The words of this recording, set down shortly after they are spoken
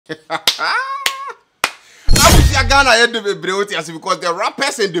Ghana because the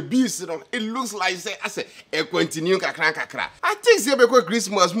rappers and the beats, you know, it looks like I say a continue kakra. I think say because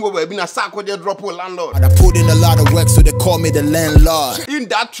Christmas move be na Sarkodie drop on landlord. And I put in a lot of work, so they call me the landlord. In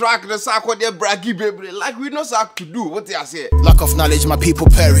that track, the Sarkodie braggy baby, like we know how to do what they say. Lack of knowledge, my people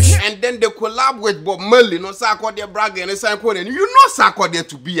perish. And then they collab with Bob Marley, no Sarkodie braggy and Sarkodie. You know Sarkodie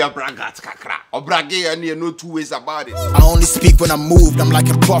to be a braggat kakra or braggy, and you know 2 ways about it. I only speak when I'm moved. I'm like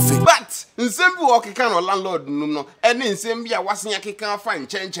a prophet. But in simple walk kind of landlord no, and in same be a wasn't yaki can't find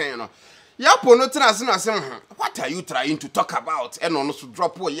change, you know. Yaa Pono what are you trying to talk about? And on to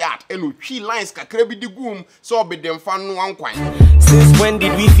drop a yard and we lines kakrebi the boom, so be them fun one coin. Since when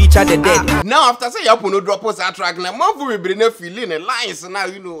did we feature the dead? Now after say Yaa Pono drop us a track, now Mavu will bring a feeling and lines now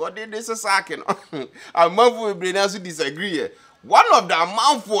you know what this is sacking. And Mavu will bring us to disagree. One of the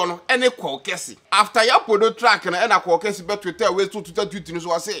amount for any Kwaw Kese. After Yaa Pono track and a Kwaw Kese bet to tell way to tweet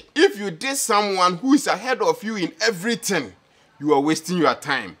so I say if you did someone who is ahead of you in everything, you are wasting your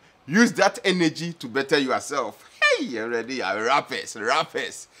time. Use that energy to better yourself. Hey, already are rappers.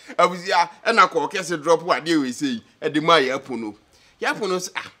 I was here and a Kwaw Kese drop what they will say at the Yaa Pono. Yaa Pono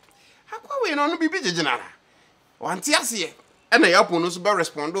say, how come we don't be busy general? One tear say, and Yaa Pono be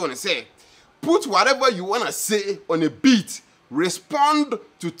respond on and say, put whatever you wanna say on a beat. Respond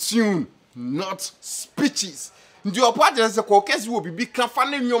to tune, not speeches. Ndio part say Kwaw Kese will be big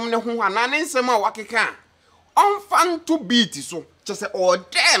fan nyom ne ho anane nsema wakeka. Onfan to beat so just say order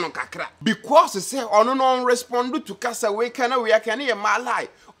no kakra because say ono no respond to kasa we kana we can e ma lie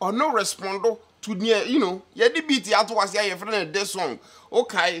or no respond to near you know ye the beat ya to was ya friend this song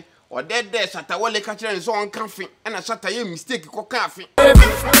okay or there shatta wole ka kire so on cafe and a shatta ye mistake ko cafe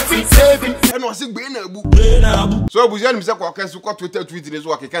and was gbe na abu so abuja ni say Kwaw Kese ko Twitter tweet ni so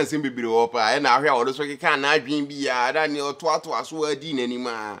wakeka nsem bebere ho pa na ahwe a wo so keka na adwen bi ya da ni oto aso adi nani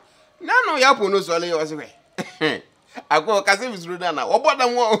ma na no Yaa Pono so le yo se we Kwaw Kese is na oboda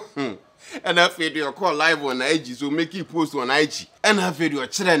mo and I feel you call live on IG so make it post on IG and I feel you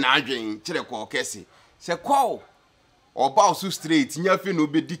kire na adwen kire Kwaw Kese say call oba so straight nya fe no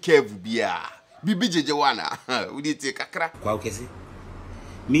be di curve bia bibi jeje wana we dey take kakra Kwaw Kese,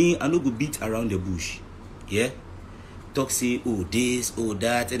 me I no go beat around the bush, yeah. Talk say oh this oh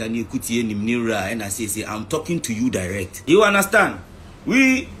that and I need kuti nimnira and I say I'm talking to you direct. You understand?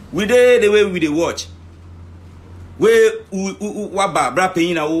 We dey the way we dey watch. We waba bra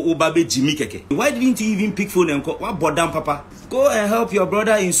payin na o babe Jimmy keke. Why didn't you even pick phone and call? What bodam papa? Go and help your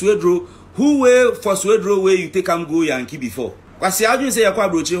brother in Swedro. Who way for Swedro where you take am go Yankee before? Kwasi adwin say yakwa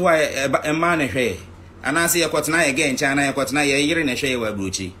brochi why e man ehwe. And I say yakwatna again China yakwatna ye yire na hwe wa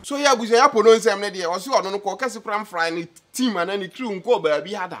brochi. So ya buja Yaa Pono nsem ne de o se ono no Kwaw Kese pram fry ni team and any crew nko ba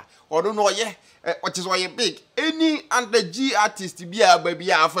bi hada. Ono no ye which is why you big any and the G artist be a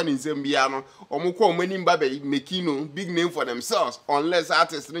baby afa ni nsem bia no omukọ omanim ba be making no big name for themselves unless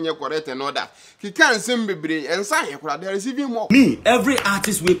artists no correct and all that he can nsem bebre ensa he kura they receiving more. Me every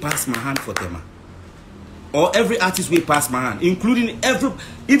artist will pass my hand for them, or every artist will pass my hand, including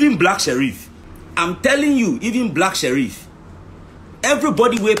even Black Sherif. I'm telling you, even Black Sherif,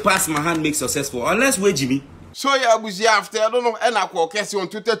 everybody will pass my hand make successful unless we Jimmy. So yeah, buzi after I don't know and Kwaw Kese on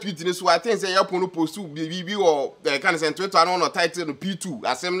Twitter tweeting so I think say Yaa Pono post to BB or can say Twitter I don't know title P2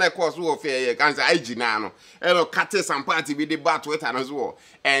 assembly course of can say IG na no and cut some party with the bat Twitter as well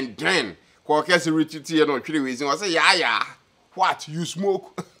and then Kwaw Kese retweet no three ways I say yeah what you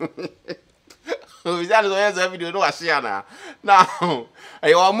smoke. We just know video no share na now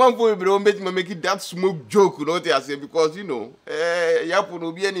I man for make it that smoke joke you know what I say because you know Yaa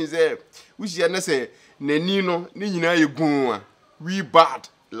Pono be any say we should say Neni no, ni nyina ye gun we bad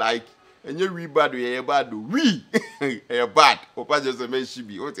like enye we bad we bad we bad opa just mention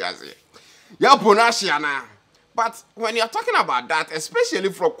be what you say Yaa Pono na but when you are talking about that especially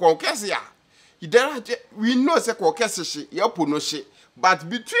from Kwaw Kese we know say Kwaw Kese she Yaa Pono she but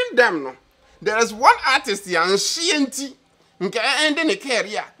between them no there is one artist ya nshienti nke ende ne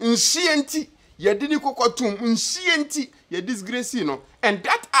career nshienti ye dini kokotum nshienti ye disgrace no and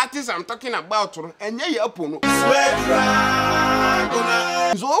that artist I'm talking about no enye Yaa Pono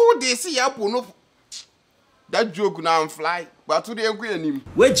so they see Yaa Pono that joke now fly but to the enku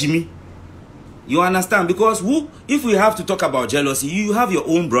where Jimmy, you understand because if we have to talk about jealousy you have your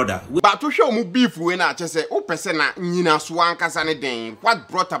own brother but to show mu beef we na say o person na nyina so ankasa ne den what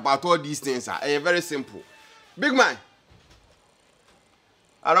brought about all these things are very simple big man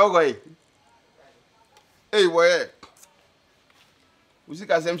Arogoy. Hey, boy.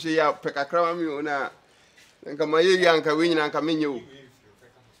 Usika semche ya peka krama mi ona. Nka maye yanka wenyi na nka menye o.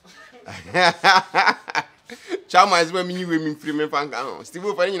 Chama is when you women free me fan can.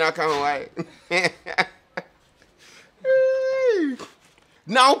 Still for you na can why.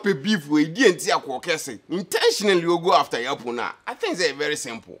 Now pe beef we didn't see a Kwaw Kese. Intentionally you go after Yaa Pono. I think it's very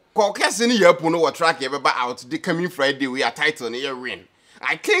simple. Kwaw Kese ni Yaa Pono will track ever out the coming Friday we are title ni win.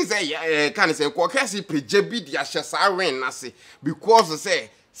 I think say can say Kwaw Kese pe jebi dia shesa win na say because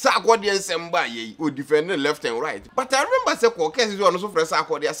say Sarkodie and Semba ye will defend left and right. But I remember say Kwaw Kese is one also for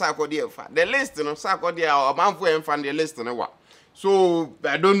Sarkodie. The list no Sarkodie or man for and fan the list no what. So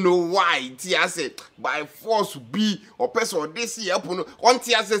I don't know why Tia say by force be or person this Yaa Pono. One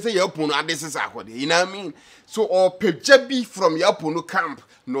Tia say Yaa Pono this is Sarkodie. You know what I mean? So or Pejebi from Yaa Pono camp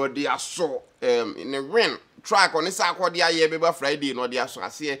no they are so in the rain track on the Sarkodie ye baby Friday no they are so I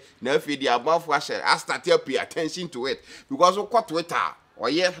say now if they are above washer I start to pay attention to it because of what Twitter or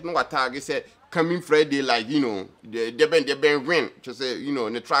yeah no what target say coming Friday like you know the ben rain to say you know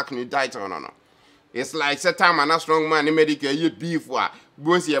the track ni title no. It's like set time and a strong man in medical you beef for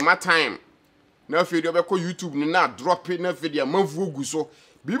bones here my time. Now if you go YouTube now drop it now video manfugu so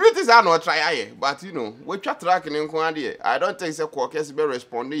BBTs are not try but you know we try tracking in Kwandie. I don't think say Kwaw Kese be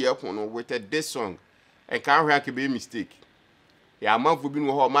responding Yaa Pono with this song. And can't have be a mistake. Yeah, manfugu been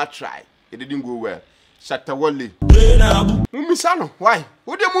how much try. It didn't go well. Shatawale. Mumisano, why?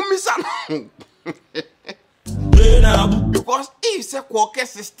 Who the Mumisano? Because if say Kwaw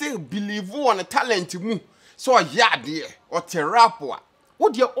Kese still believe on the talent mu, so a yard there or terapua,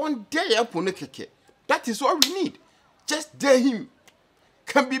 what your own day Yaa Pono keke. That is what we need. Just dare him.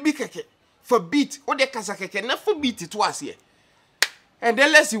 Can be big keke for beat. What the kasa keke never beat it twice here. And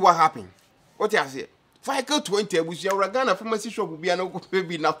then let's see what happened. What you say? Cycle 20 was your Ragana pharmacy shop will be an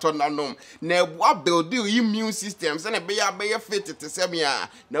baby not on no. Now what they'll do immune systems and a bear fitted to Samira.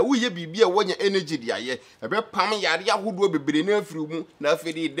 Now we be a one your energy dia. A bear palm yaria who will be brilliant through now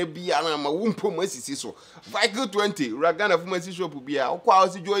fitty de be an womb mercy so. Cycle 20 Ragana pharmacy shop will be a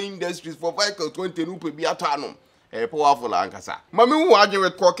quasi joy industries for Cycle 20 who will be a tunnel. A powerful ankasa. Mammy who argue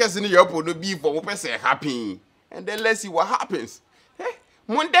with Kwaw Kese in the airport to be for person happy. And then let's see what happens.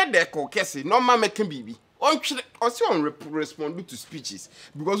 Monday de Kwaw Kese, no man making baby. Also on respond to speeches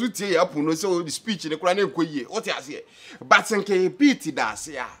because we tell Yaa Pono so the speech in the Quran ko what you say. But senke beat that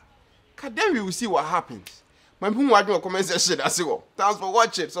yeah. Then we will see what happens. My who watch my comment section that's all. Thanks for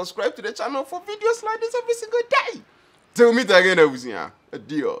watching. Subscribe to the channel for videos like this every single day. Till we meet again,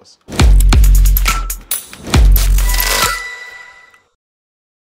 Adios.